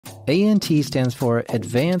ANT stands for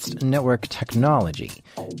Advanced Network Technology,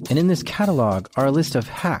 and in this catalog are a list of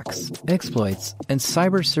hacks, exploits, and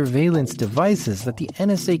cyber surveillance devices that the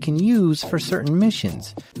NSA can use for certain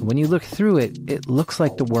missions. When you look through it, it looks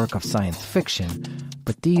like the work of science fiction,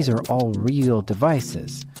 but these are all real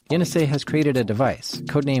devices. The NSA has created a device,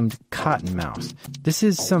 codenamed Cottonmouth. This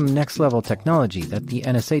is some next-level technology that the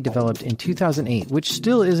NSA developed in 2008, which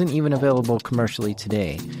still isn't even available commercially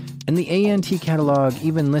today. And the ANT catalog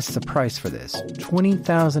even lists a price for this,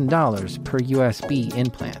 $20,000 per USB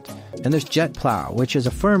implant. And there's JetPlow, which is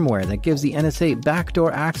a firmware that gives the NSA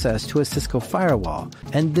backdoor access to a Cisco firewall.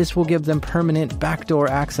 And this will give them permanent backdoor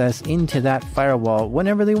access into that firewall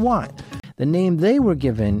whenever they want. The name they were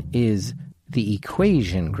given is the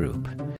Equation Group.